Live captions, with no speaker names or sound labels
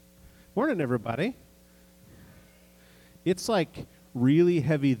Morning, everybody. It's like really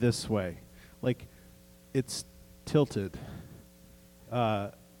heavy this way. Like it's tilted.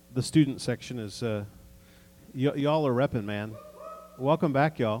 The student section is, y'all are repping, man. Welcome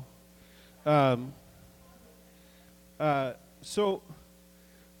back, y'all. So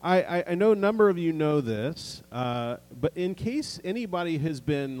I know a number of you know this, but in case anybody has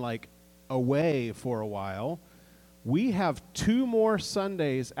been like away for a while, we have 2 more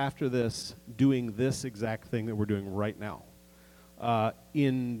Sundays after this doing this exact thing that we're doing right now.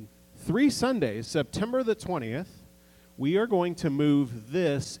 In 3 Sundays, September the 20th, we are going to move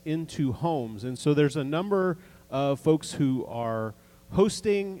this into homes. And so there's a number of folks who are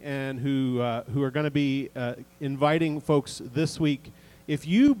hosting and who are going to be inviting folks this week. If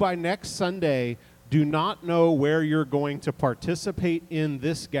you, by next Sunday, do not know where you're going to participate in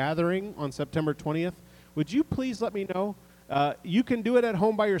this gathering on September 20th, would you please let me know? You can do it at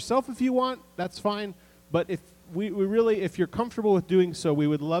home by yourself if you want. That's fine. But if we really, if you're comfortable with doing so, we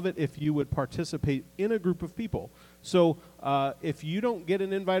would love it if you would participate in a group of people. So if you don't get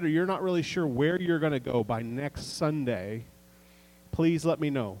an invite or you're not really sure where you're going to go by next Sunday, please let me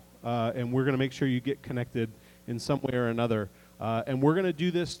know. And we're going to make sure you get connected in some way or another. And we're going to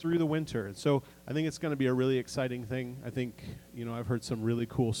do this through the winter. And so I think it's going to be a really exciting thing. I think, I've heard some really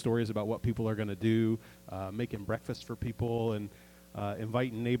cool stories about what people are going to do, making breakfast for people and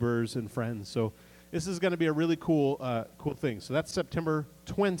inviting neighbors and friends. So this is going to be a really cool thing. So that's September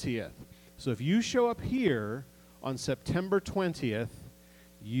 20th. So if you show up here on September 20th,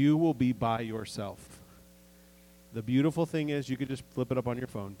 you will be by yourself. The beautiful thing is you could just flip it up on your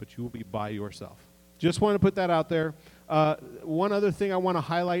phone, but you will be by yourself. Just want to put that out there. One other thing I want to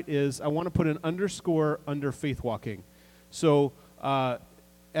highlight is I want to put an underscore under Faith Walking. So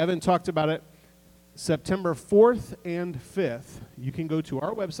Evan talked about it. September 4th and 5th, you can go to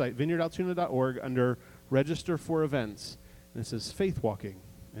our website, vineyardaltoona.org, under Register for Events. And it says Faith Walking.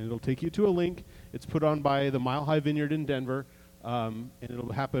 And it'll take you to a link. It's put on by the Mile High Vineyard in Denver. And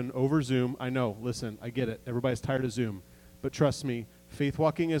it'll happen over Zoom. I know, listen, I get it. Everybody's tired of Zoom. But trust me, Faith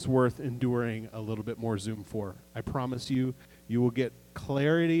Walking is worth enduring a little bit more Zoom for. I promise you, you will get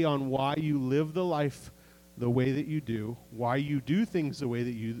clarity on why you live the life the way that you do, why you do things the way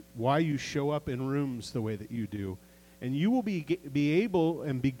that why you show up in rooms the way that you do. And you will be able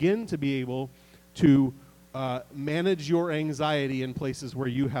and begin to be able to manage your anxiety in places where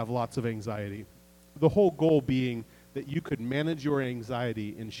you have lots of anxiety. The whole goal being that you could manage your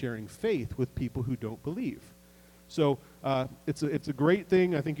anxiety in sharing faith with people who don't believe. So it's a great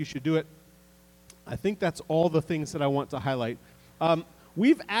thing. I think you should do it. I think that's all the things that I want to highlight.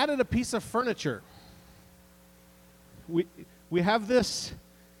 We've added a piece of furniture. We have this.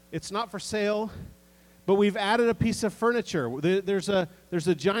 It's not for sale, but we've added a piece of furniture. There's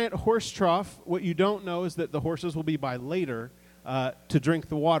a giant horse trough. What you don't know is that the horses will be by later to drink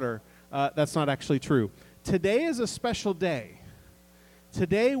the water. That's not actually true. Today is a special day.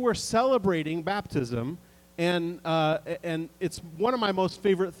 Today we're celebrating baptism. And it's one of my most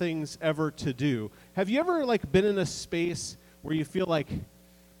favorite things ever to do. Have you ever been in a space where you feel like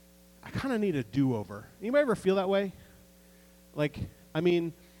I kind of need a do-over? Anybody ever feel that way?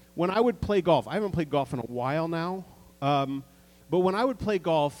 When I would play golf, I haven't played golf in a while now. But when I would play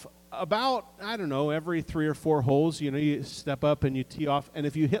golf, about every 3 or 4 holes, you step up and you tee off, and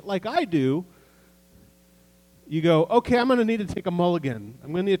if you hit like I do, you go, okay, I'm going to need to take a mulligan.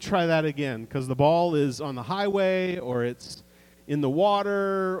 I'm going to need to try that again because the ball is on the highway or it's in the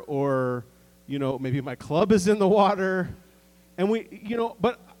water or, maybe my club is in the water. And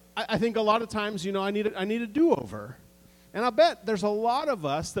but I think a lot of times, I need a do-over. And I bet there's a lot of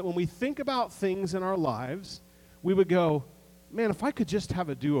us that when we think about things in our lives, we would go, man, if I could just have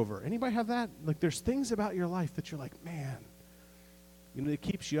a do-over. Anybody have that? There's things about your life that you're like, man, it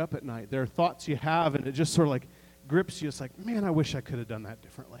keeps you up at night. There are thoughts you have, and it just sort of grips you. It's like, man, I wish I could have done that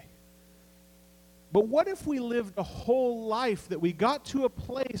differently. But what if we lived a whole life that we got to a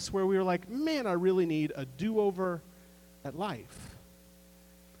place where we were like, man, I really need a do-over at life?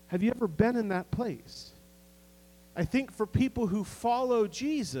 Have you ever been in that place? I think for people who follow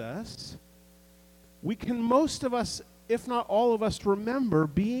Jesus, we can, most of us, if not all of us, remember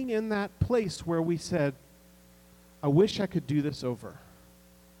being in that place where we said, I wish I could do this over.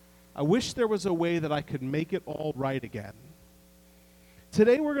 I wish there was a way that I could make it all right again.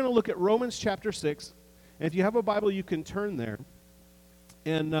 Today we're going to look at Romans chapter 6. And if you have a Bible, you can turn there.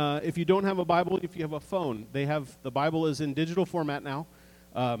 And if you don't have a Bible, if you have a phone, the Bible is in digital format now.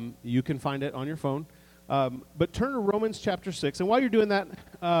 You can find it on your phone. But turn to Romans chapter 6. And while you're doing that,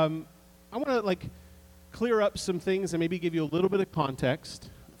 I want to clear up some things and maybe give you a little bit of context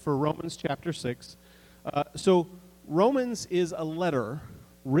for Romans chapter 6. So Romans is a letter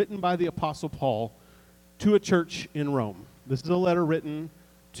written by the Apostle Paul to a church in Rome. This is a letter written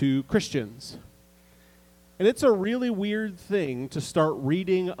to Christians. And it's a really weird thing to start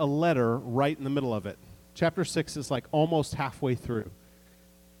reading a letter right in the middle of it. Chapter 6 is like almost halfway through.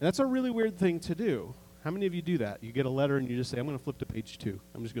 And that's a really weird thing to do. How many of you do that? You get a letter and you just say, I'm going to flip to page 2.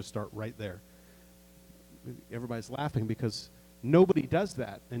 I'm just going to start right there. Everybody's laughing because nobody does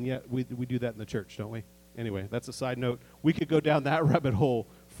that, and yet we do that in the church, don't we? Anyway, that's a side note. We could go down that rabbit hole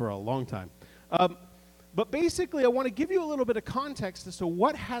for a long time. But basically, I want to give you a little bit of context as to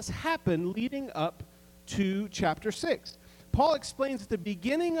what has happened leading up to chapter 6. Paul explains at the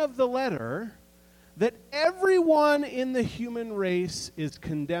beginning of the letter that everyone in the human race is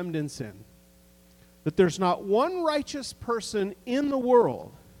condemned in sin. That there's not one righteous person in the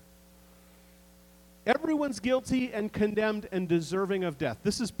world. Everyone's guilty and condemned and deserving of death.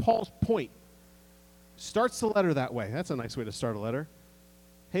 This is Paul's point. Starts the letter that way. That's a nice way to start a letter.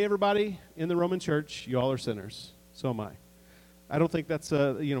 Hey, everybody in the Roman church, you all are sinners. So am I. I don't think that's,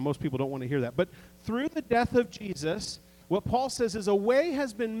 most people don't want to hear that. But through the death of Jesus, what Paul says is a way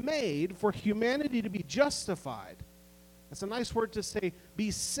has been made for humanity to be justified. That's a nice word to say,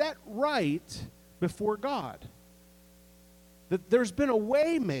 be set right before God. That there's been a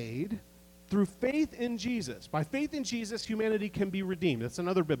way made through faith in Jesus. By faith in Jesus, humanity can be redeemed. That's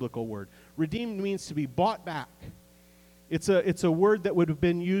another biblical word. Redeemed means to be bought back. It's a word that would have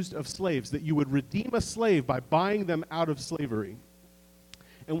been used of slaves, that you would redeem a slave by buying them out of slavery.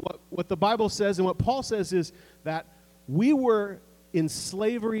 And what the Bible says and what Paul says is that we were in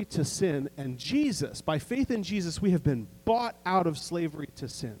slavery to sin, and Jesus, by faith in Jesus, we have been bought out of slavery to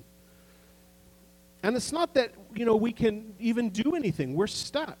sin. And it's not that, we can even do anything. We're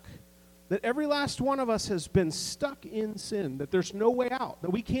stuck. That every last one of us has been stuck in sin, that there's no way out,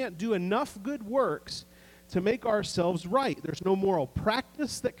 that we can't do enough good works to make ourselves right. There's no moral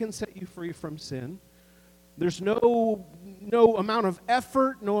practice that can set you free from sin. There's no amount of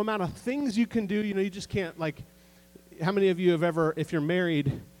effort, no amount of things you can do. You just can't, how many of you have ever, if you're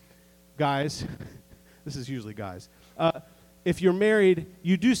married, guys, this is usually guys, if you're married,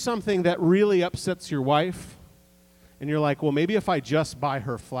 you do something that really upsets your wife, and you're like, well, maybe if I just buy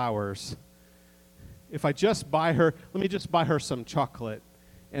her flowers, let me just buy her some chocolate,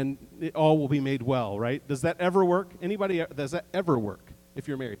 and it all will be made well, right? Does that ever work? Anybody, does that ever work if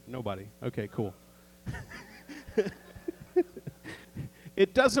you're married? Nobody. Okay, cool.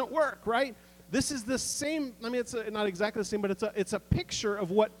 It doesn't work, right? This is the same, it's not exactly the same, but it's a picture of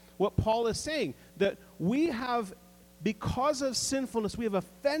what Paul is saying, that we have, because of sinfulness, we have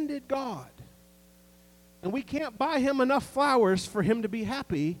offended God. And we can't buy him enough flowers for him to be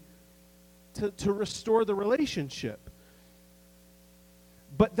happy to restore the relationship.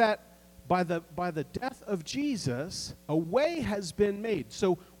 But that by the death of Jesus, a way has been made.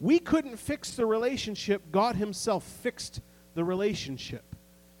 So we couldn't fix the relationship. God himself fixed the relationship.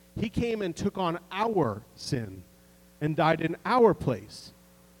 He came and took on our sin and died in our place,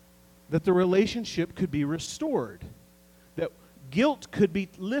 that the relationship could be restored, that guilt could be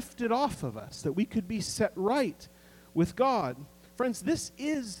lifted off of us, that we could be set right with God. Friends, this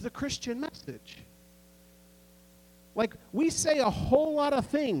is the Christian message. We say a whole lot of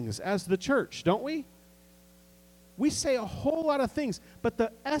things as the church, don't we? We say a whole lot of things, but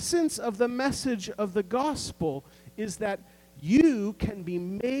the essence of the message of the gospel is that you can be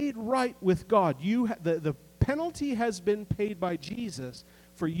made right with God. The penalty has been paid by Jesus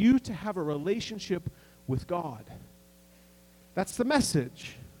for you to have a relationship with God. That's the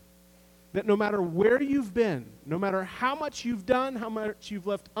message. That no matter where you've been, no matter how much you've done, how much you've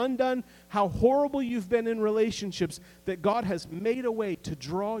left undone, how horrible you've been in relationships, that God has made a way to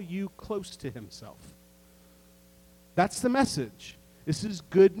draw you close to himself. That's the message. This is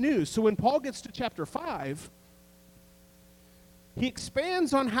good news. So when Paul gets to chapter 5, he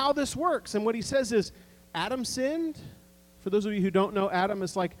expands on how this works. And what he says is, Adam sinned. For those of you who don't know, Adam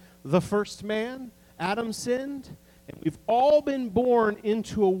is like the first man. Adam sinned. And we've all been born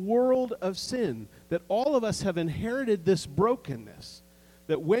into a world of sin, that all of us have inherited this brokenness,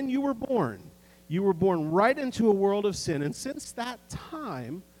 that when you were born right into a world of sin. And since that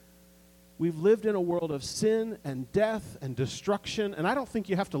time, we've lived in a world of sin and death and destruction. And I don't think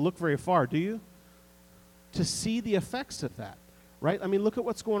you have to look very far, do you, to see the effects of that, right? Look at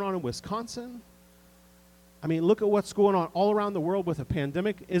what's going on in Wisconsin. Look at what's going on all around the world with a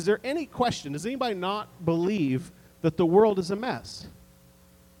pandemic. Is there any question, does anybody not believe that the world is a mess?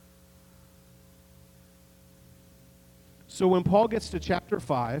 So when Paul gets to chapter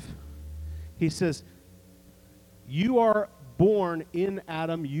 5, he says, you are born in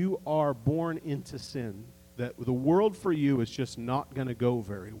Adam. You are born into sin. That the world for you is just not going to go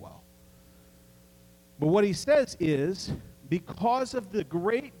very well. But what he says is, because of the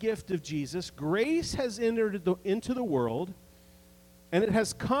great gift of Jesus, grace has entered into the world, and it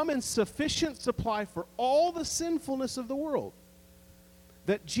has come in sufficient supply for all the sinfulness of the world.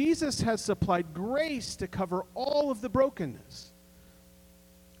 That Jesus has supplied grace to cover all of the brokenness.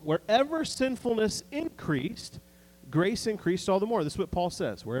 Wherever sinfulness increased, grace increased all the more. This is what Paul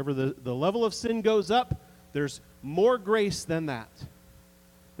says. Wherever the level of sin goes up, there's more grace than that.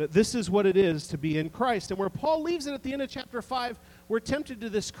 That this is what it is to be in Christ. And where Paul leaves it at the end of chapter 5, we're tempted to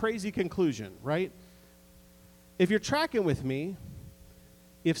this crazy conclusion, right? If you're tracking with me,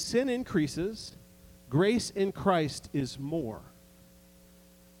 if sin increases, grace in Christ is more.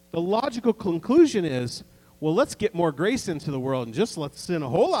 The logical conclusion is, well, let's get more grace into the world and just let's sin a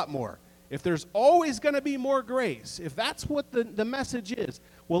whole lot more. If there's always going to be more grace, if that's what the message is,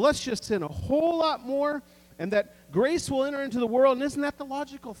 well, let's just sin a whole lot more, and that grace will enter into the world. And isn't that the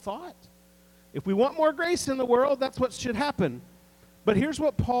logical thought? If we want more grace in the world, that's what should happen. But here's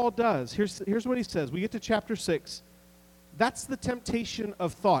what Paul does. Here's what he says. We get to chapter 6. That's the temptation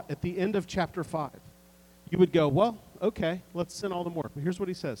of thought at the end of chapter 5. You would go, well, okay, let's sin all the more. But here's what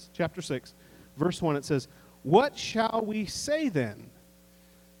he says. Chapter 6, verse 1, it says, "What shall we say then?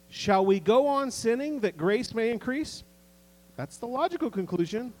 Shall we go on sinning that grace may increase?" That's the logical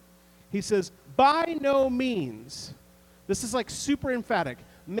conclusion. He says, by no means. This is like super emphatic.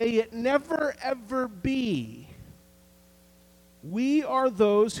 May it never, ever be. We are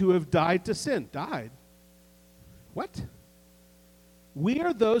those who have died to sin. Died? What? We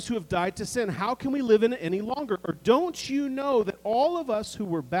are those who have died to sin. How can we live in it any longer? Or don't you know that all of us who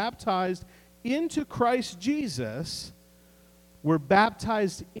were baptized into Christ Jesus were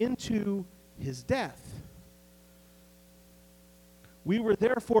baptized into his death? We were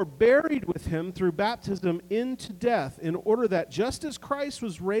therefore buried with him through baptism into death, in order that just as Christ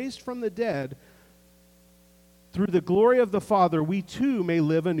was raised from the dead through the glory of the Father, we too may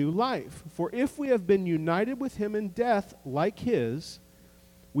live a new life. For if we have been united with him in death like his,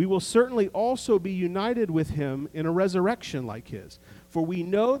 we will certainly also be united with him in a resurrection like his. For we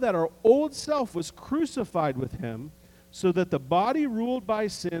know that our old self was crucified with him, so that the body ruled by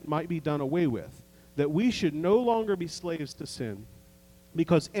sin might be done away with, that we should no longer be slaves to sin.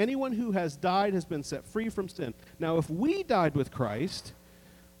 Because anyone who has died has been set free from sin. Now, if we died with Christ,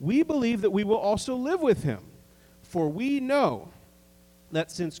 we believe that we will also live with him. For we know that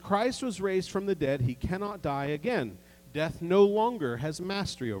since Christ was raised from the dead, he cannot die again. Death no longer has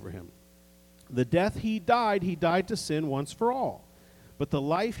mastery over him. The death he died to sin once for all. But the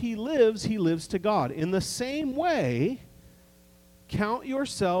life he lives to God. In the same way, count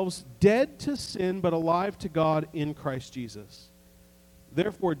yourselves dead to sin, but alive to God in Christ Jesus.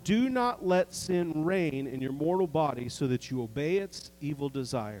 Therefore, do not let sin reign in your mortal body so that you obey its evil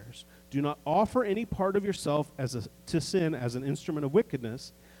desires. Do not offer any part of yourself to sin as an instrument of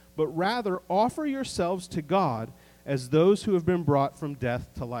wickedness, but rather offer yourselves to God as those who have been brought from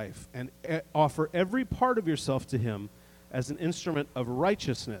death to life, and offer every part of yourself to him as an instrument of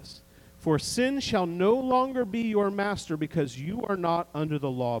righteousness. For sin shall no longer be your master, because you are not under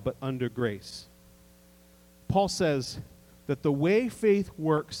the law, but under grace. Paul says that the way faith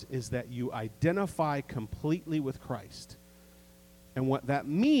works is that you identify completely with Christ. And what that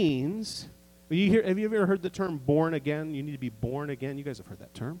means, have you ever heard the term born again? You need to be born again. You guys have heard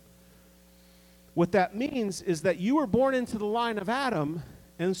that term. What that means is that you were born into the line of Adam,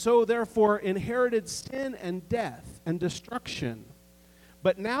 and so therefore inherited sin and death and destruction.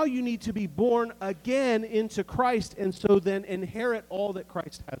 But now you need to be born again into Christ, and so then inherit all that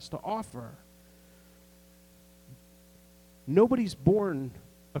Christ has to offer. Nobody's born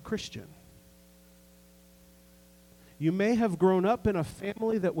a Christian. You may have grown up in a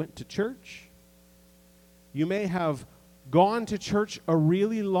family that went to church. You may have gone to church a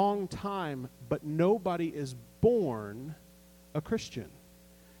really long time, but nobody is born a Christian.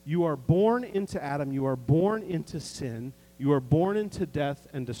 You are born into Adam. You are born into sin. You are born into death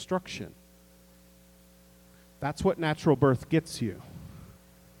and destruction. That's what natural birth gets you.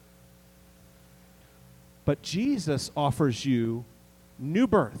 But Jesus offers you new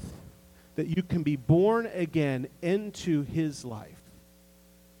birth, that you can be born again into his life.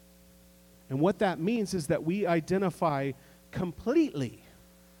 And what that means is that we identify completely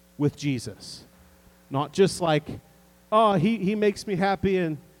with Jesus. Not just like, oh, he makes me happy,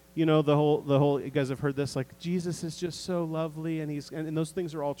 and you know, the whole you guys have heard this, like Jesus is just so lovely, and those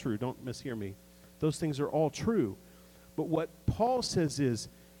things are all true. Don't mishear me. Those things are all true. But what Paul says is,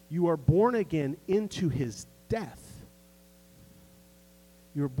 you are born again into his death.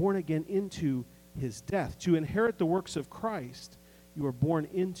 You are born again into his death. To inherit the works of Christ, you are born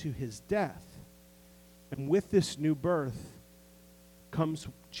into his death. And with this new birth comes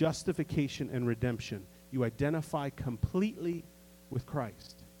justification and redemption. You identify completely with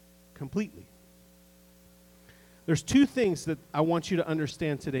Christ. Completely. There's two things that I want you to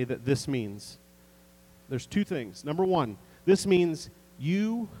understand today that this means. There's two things. Number one, this means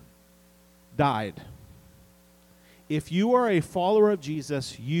you died. If you are a follower of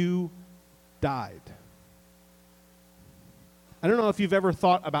Jesus, you died. I don't know if you've ever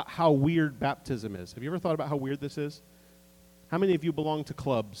thought about how weird baptism is. Have you ever thought about how weird this is? How many of you belong to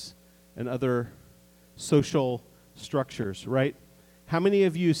clubs and other social structures, right? How many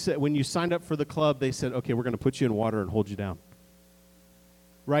of you said, when you signed up for the club, they said, okay, we're going to put you in water and hold you down,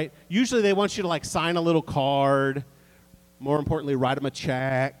 right? Usually they want you to like sign a little card. More importantly, write them a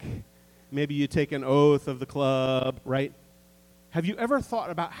check. Maybe you take an oath of the club, right? Have you ever thought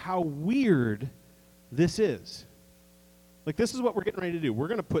about how weird this is? Like, this is what we're getting ready to do. We're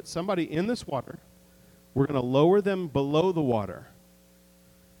going to put somebody in this water. We're going to lower them below the water.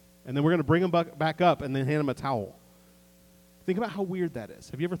 And then we're going to bring them back up and then hand them a towel. Think about how weird that is.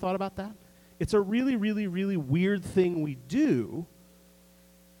 Have you ever thought about that? It's a really, really, really weird thing we do.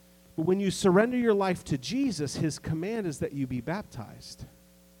 But when you surrender your life to Jesus, his command is that you be baptized.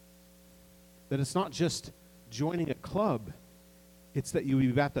 That it's not just joining a club. It's that you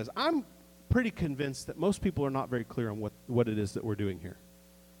be baptized. I'm pretty convinced that most people are not very clear on what it is that we're doing here.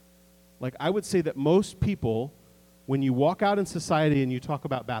 Like, I would say that most people, when you walk out in society and you talk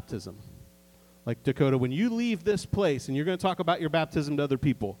about baptism, like Dakota, when you leave this place and you're going to talk about your baptism to other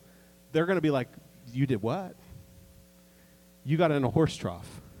people, they're going to be like, you did what? You got in a horse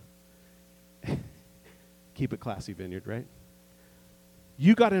trough. Keep it classy, Vineyard, right?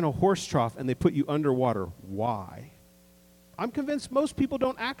 You got in a horse trough and they put you underwater. Why? I'm convinced most people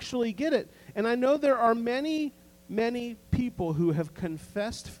don't actually get it. And I know there are many, many people who have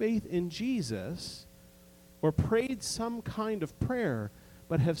confessed faith in Jesus or prayed some kind of prayer,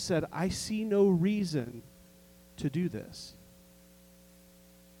 but have said, I see no reason to do this.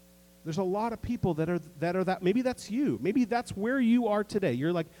 There's a lot of people that are that. Maybe that's you. Maybe that's where you are today.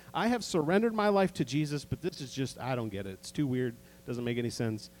 You're like, I have surrendered my life to Jesus, but this is just, I don't get it. It's too weird. Doesn't make any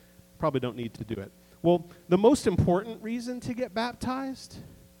sense. Probably don't need to do it. Well, the most important reason to get baptized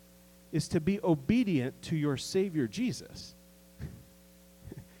is to be obedient to your Savior, Jesus.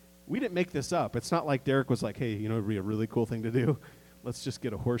 We didn't make this up. It's not like Derek was like, hey, you know, it'd be a really cool thing to do. Let's just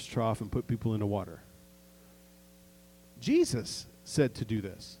get a horse trough and put people into water. Jesus said to do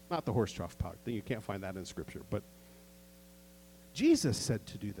this. Not the horse trough part. You can't find that in Scripture. But Jesus said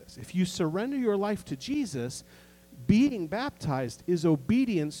to do this. If you surrender your life to Jesus, being baptized is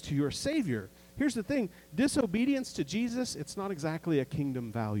obedience to your Savior. Here's the thing. Disobedience to Jesus, it's not exactly a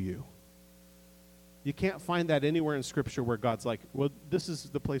kingdom value. You can't find that anywhere in Scripture where God's like, well, this is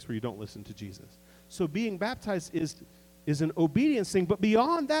the place where you don't listen to Jesus. So being baptized is an obedience thing. But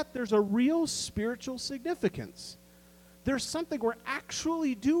beyond that, there's a real spiritual significance. There's something we're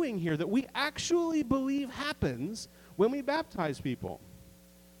actually doing here that we actually believe happens when we baptize people.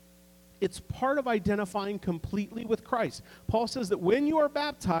 It's part of identifying completely with Christ. Paul says that when you are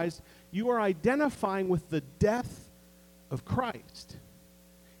baptized, you are identifying with the death of Christ.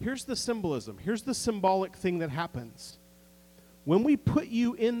 Here's the symbolism. Here's the symbolic thing that happens. When we put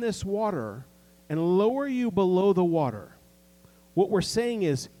you in this water and lower you below the water, what we're saying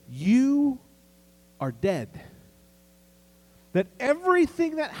is you are dead. That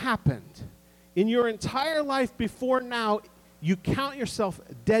everything that happened in your entire life before now, you count yourself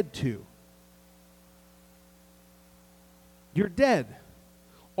dead to. You're dead.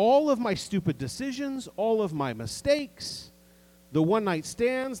 All of my stupid decisions, all of my mistakes, the one-night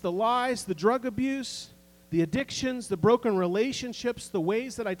stands, the lies, the drug abuse, the addictions, the broken relationships, the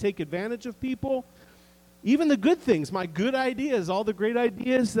ways that I take advantage of people, even the good things, my good ideas, all the great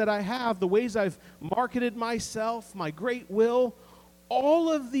ideas that I have, the ways I've marketed myself, my great will,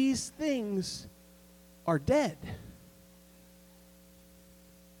 all of these things are dead.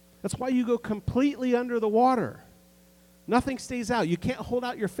 That's why you go completely under the water. Nothing stays out. You can't hold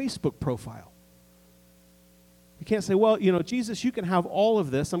out your Facebook profile. You can't say, well, you know, Jesus, you can have all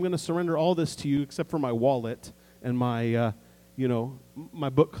of this. I'm going to surrender all this to you except for my wallet and my, my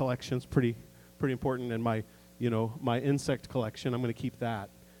book collection's pretty important, and my insect collection. I'm going to keep that.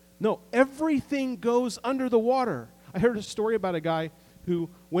 No, everything goes under the water. I heard a story about a guy who,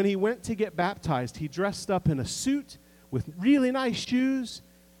 when he went to get baptized, he dressed up in a suit with really nice shoes.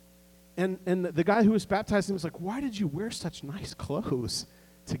 And the guy who was baptizing was like, why did you wear such nice clothes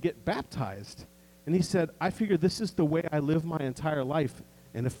to get baptized? And he said, I figure this is the way I live my entire life,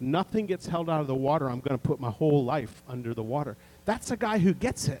 And if nothing gets held out of the water, I'm going to put my whole life under the water. That's a guy who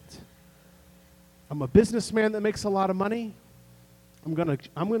gets it. I'm a businessman that makes a lot of money. I'm going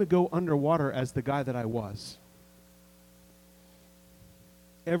to go underwater as the guy that I was.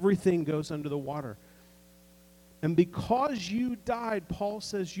 Everything goes under the water. And because you died, Paul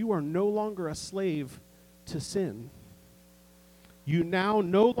says you are no longer a slave to sin. You now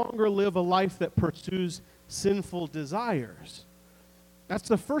no longer live a life that pursues sinful desires. That's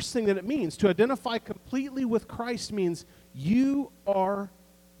the first thing that it means. To identify completely with Christ means you are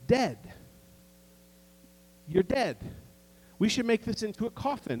dead. You're dead. We should make this into a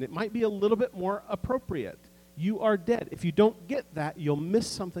coffin. It might be a little bit more appropriate. You are dead. If you don't get that, you'll miss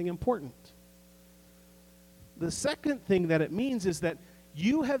something important. The second thing that it means is that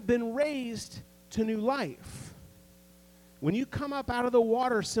you have been raised to new life. When you come up out of the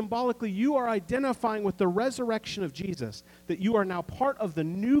water, symbolically, you are identifying with the resurrection of Jesus, that you are now part of the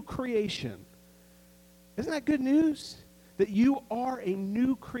new creation. Isn't that good news? That you are a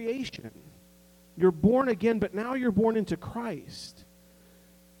new creation. You're born again, but now you're born into Christ.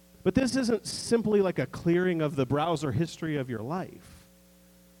 But this isn't simply like a clearing of the browser history of your life.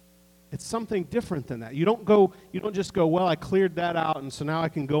 It's something different than that. You don't just go, well, I cleared that out, and so now I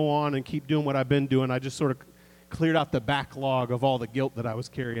can go on and keep doing what I've been doing. I just sort of cleared out the backlog of all the guilt that I was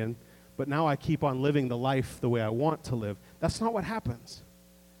carrying, but now I keep on living the life the way I want to live. That's not what happens.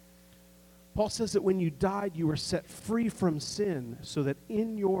 Paul says that when you died, you were set free from sin so that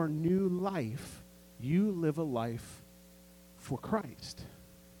in your new life, you live a life for Christ.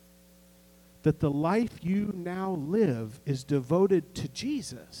 That the life you now live is devoted to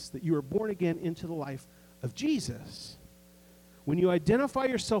Jesus, that you are born again into the life of Jesus. When you identify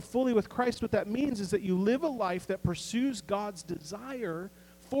yourself fully with Christ, what that means is that you live a life that pursues God's desire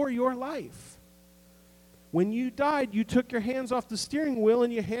for your life. When you died, you took your hands off the steering wheel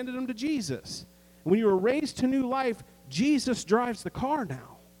and you handed them to Jesus. And when you were raised to new life, Jesus drives the car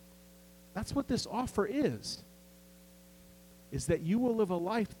now. That's what this offer is that you will live a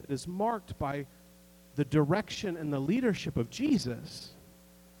life that is marked by the direction and the leadership of Jesus.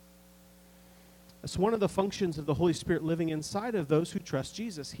 It's one of the functions of the Holy Spirit living inside of those who trust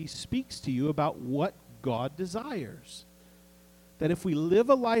Jesus. He speaks to you about what God desires. That if we live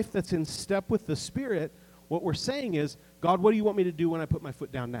a life that's in step with the Spirit, what we're saying is, God, what do you want me to do when I put my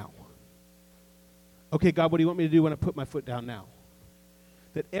foot down now? Okay, God, what do you want me to do when I put my foot down now?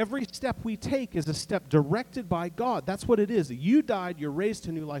 That every step we take is a step directed by God. That's what it is. You died, you're raised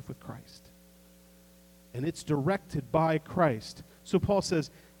to new life with Christ. And it's directed by Christ. So Paul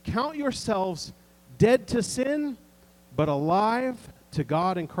says, count yourselves dead to sin, but alive to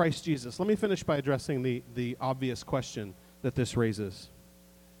God in Christ Jesus. Let me finish by addressing the obvious question that this raises.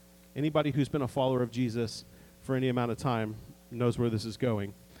 Anybody who's been a follower of Jesus for any amount of time knows where this is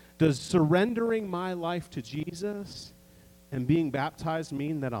going. Does surrendering my life to Jesus and being baptized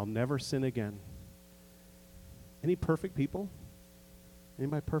mean that I'll never sin again? Any perfect people?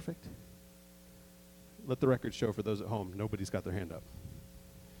 Anybody perfect? Let the record show for those at home. Nobody's got their hand up.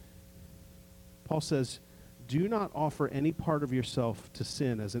 Paul says, do not offer any part of yourself to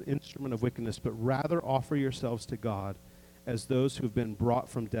sin as an instrument of wickedness, but rather offer yourselves to God as those who have been brought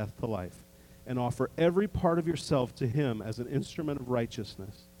from death to life, and offer every part of yourself to him as an instrument of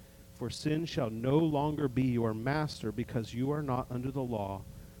righteousness. For sin shall no longer be your master, because you are not under the law,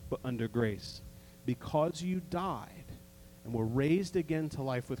 but under grace. Because you died and were raised again to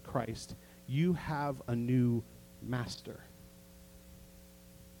life with Christ, you have a new master.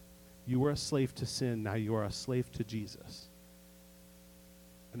 You were a slave to sin, now you are a slave to Jesus.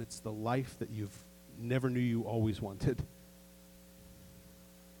 And it's the life that you've never knew you always wanted.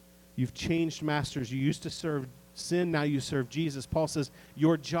 You've changed masters. You used to serve sin, now you serve Jesus. Paul says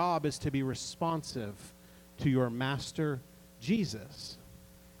your job is to be responsive to your master, Jesus.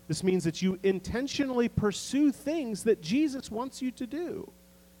 This means that you intentionally pursue things that Jesus wants you to do.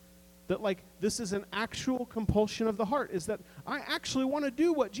 That like this is an actual compulsion of the heart, is that I actually want to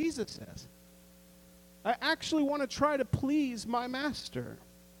do what Jesus says. I actually want to try to please my master.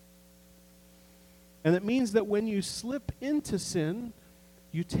 And it means that when you slip into sin,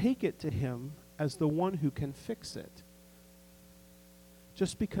 you take it to him as the one who can fix it.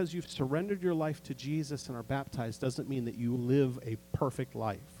 Just because you've surrendered your life to Jesus and are baptized doesn't mean that you live a perfect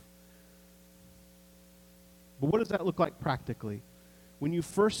life. But what does that look like practically? When you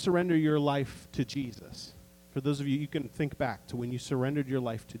first surrender your life to Jesus, for those of you, you can think back to when you surrendered your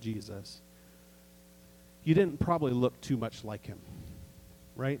life to Jesus, you didn't probably look too much like him,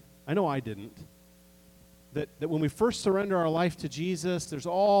 right? I know I didn't. That when we first surrender our life to Jesus, there's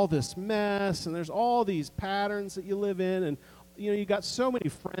all this mess, and there's all these patterns that you live in, and you got so many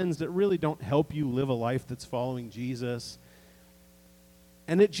friends that really don't help you live a life that's following Jesus.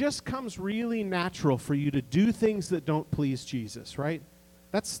 And it just comes really natural for you to do things that don't please Jesus, right?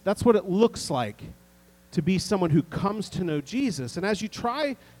 That's what it looks like to be someone who comes to know Jesus. And as you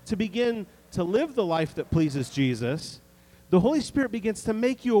try to begin to live the life that pleases Jesus, the Holy Spirit begins to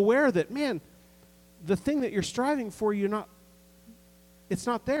make you aware that, man, the thing that you're striving for, it's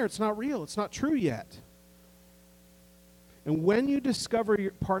not there, it's not real, it's not true yet. And when you discover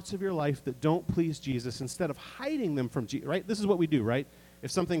parts of your life that don't please Jesus, instead of hiding them from Jesus, right? This is what we do, right?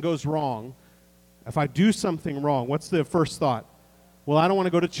 If something goes wrong, if I do something wrong, what's the first thought? Well, I don't want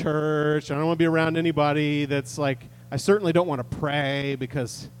to go to church. I don't want to be around anybody that's like, I certainly don't want to pray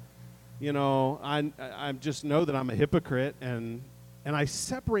because, I just know that I'm a hypocrite and I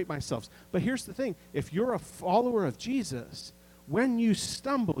separate myself. But here's the thing. If you're a follower of Jesus, when you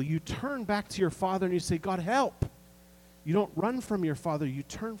stumble, you turn back to your Father and you say, God, help. You don't run from your Father. You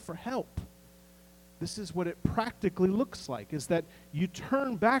turn for help. This is what it practically looks like, is that you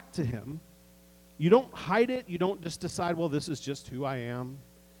turn back to him. You don't hide it. You don't just decide, well, this is just who I am.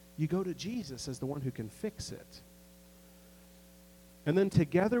 You go to Jesus as the one who can fix it. And then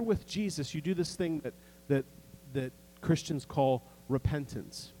together with Jesus, you do this thing that Christians call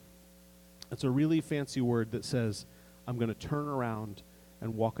repentance. It's a really fancy word that says, I'm going to turn around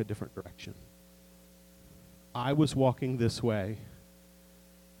and walk a different direction. I was walking this way.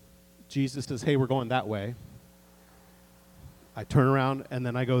 Jesus says, hey, we're going that way. I turn around and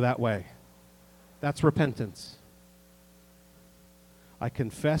then I go that way. That's repentance. I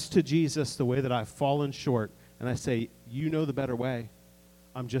confess to Jesus the way that I've fallen short, and I say, you know the better way.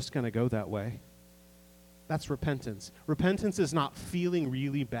 I'm just going to go that way. That's repentance. Repentance is not feeling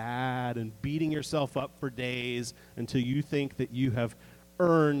really bad and beating yourself up for days until you think that you have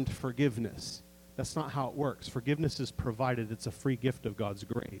earned forgiveness. That's not how it works. Forgiveness is provided. It's a free gift of God's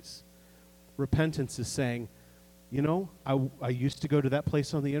grace. Repentance is saying, I used to go to that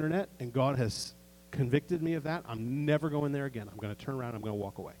place on the internet, and God has convicted me of that. I'm never going there again. I'm going to turn around. I'm going to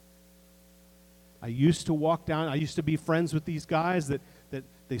walk away. I used to walk down. I used to be friends with these guys that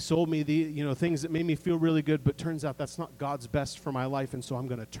they sold me the things that made me feel really good, but turns out that's not God's best for my life, and so I'm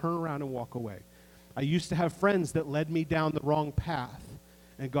going to turn around and walk away. I used to have friends that led me down the wrong path,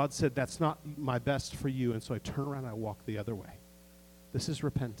 and God said that's not my best for you, and so I turn around and I walk the other way. This is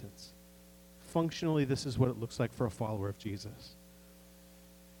repentance. Functionally, this is what it looks like for a follower of Jesus.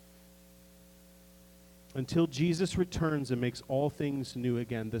 Until Jesus returns and makes all things new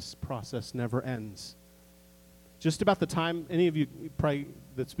again, this process never ends. Just about the time, any of you probably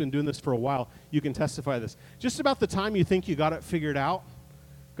that's been doing this for a while, you can testify this. Just about the time you think you got it figured out,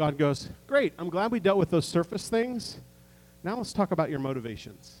 God goes, great, I'm glad we dealt with those surface things. Now let's talk about your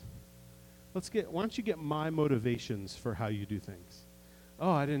motivations. Why don't you get my motivations for how you do things?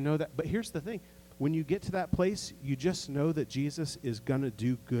 Oh, I didn't know that. But here's the thing. When you get to that place, you just know that Jesus is going to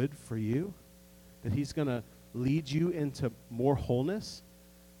do good for you, that he's going to lead you into more wholeness.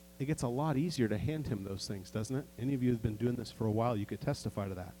 It gets a lot easier to hand him those things, doesn't it? Any of you who've been doing this for a while, you could testify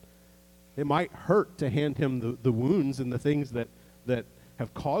to that. It might hurt to hand him the wounds and the things that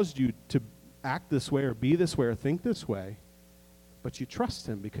have caused you to act this way or be this way or think this way, but you trust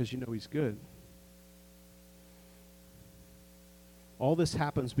him because you know he's good. All this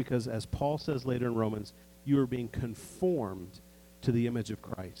happens because, as Paul says later in Romans, you are being conformed to the image of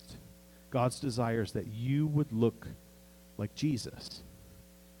Christ. God's desire is that you would look like Jesus.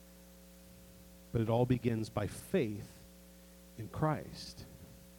 But it all begins by faith in Christ.